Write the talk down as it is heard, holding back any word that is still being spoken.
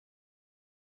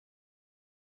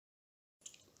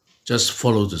Just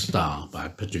Follow the Star by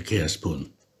Patrick K S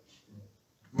Poon.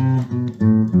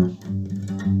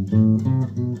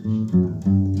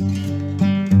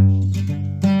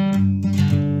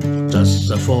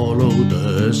 Just follow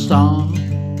the star,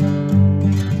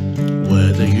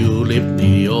 whether you live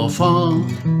near or far.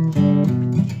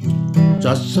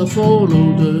 Just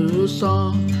follow the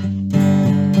star,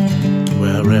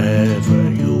 wherever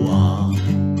you are.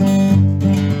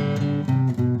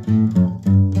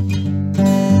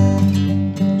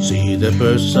 See the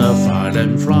birds fly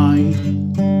and fly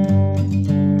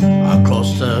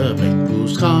across the big blue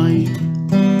sky.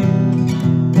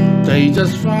 They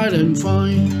just fly and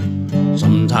fly,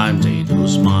 sometimes they do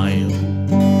smile.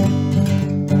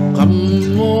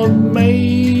 Come what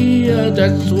may,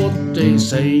 that's what they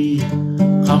say.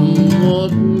 Come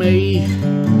what may,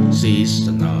 seize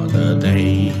another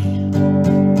day.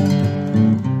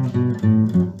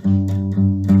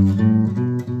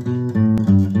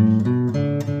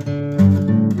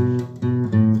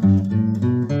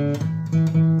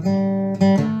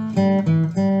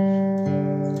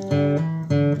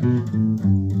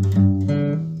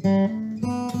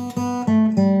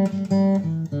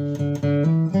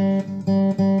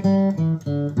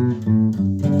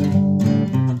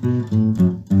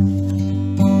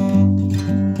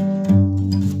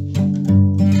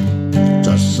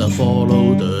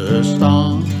 Follow the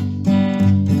star,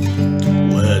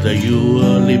 whether you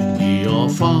live near or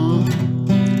far.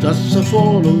 Just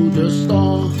follow the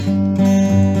star,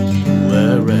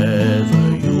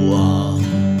 wherever you are.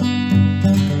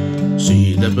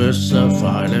 See the birds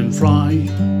fly and fly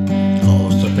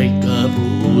across the big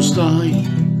blue sky.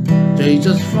 They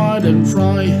just fly and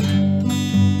fly,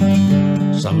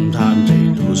 sometimes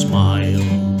they do smile.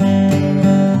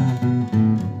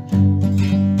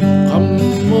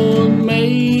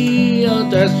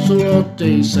 That's what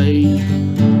they say.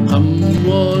 Come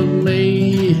what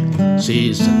may,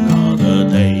 seize another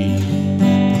day.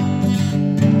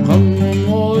 Come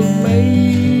what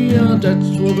may, that's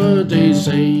what they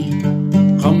say.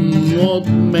 Come what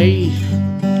may,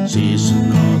 seize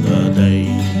another day.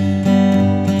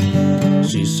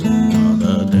 Seize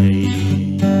another day.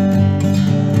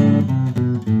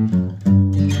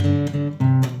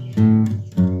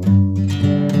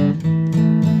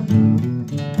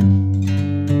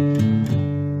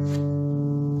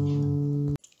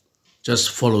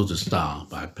 Just Follow the Star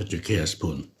by Patrick K S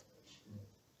Poon.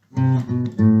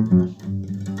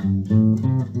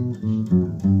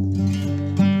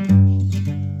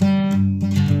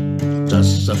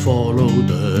 Just follow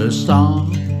the star,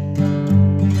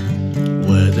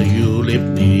 whether you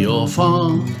live near or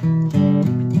far.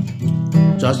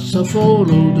 Just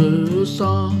follow the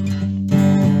star,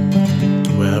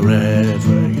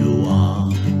 wherever you are.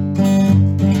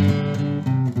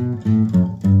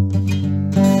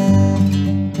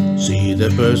 See the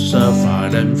birds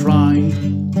fly and fly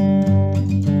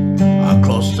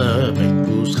across the big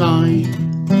blue sky.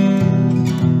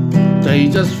 They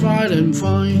just fly and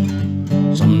fly,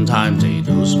 sometimes they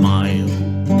do smile.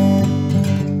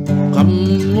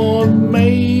 Come what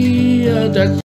may, that's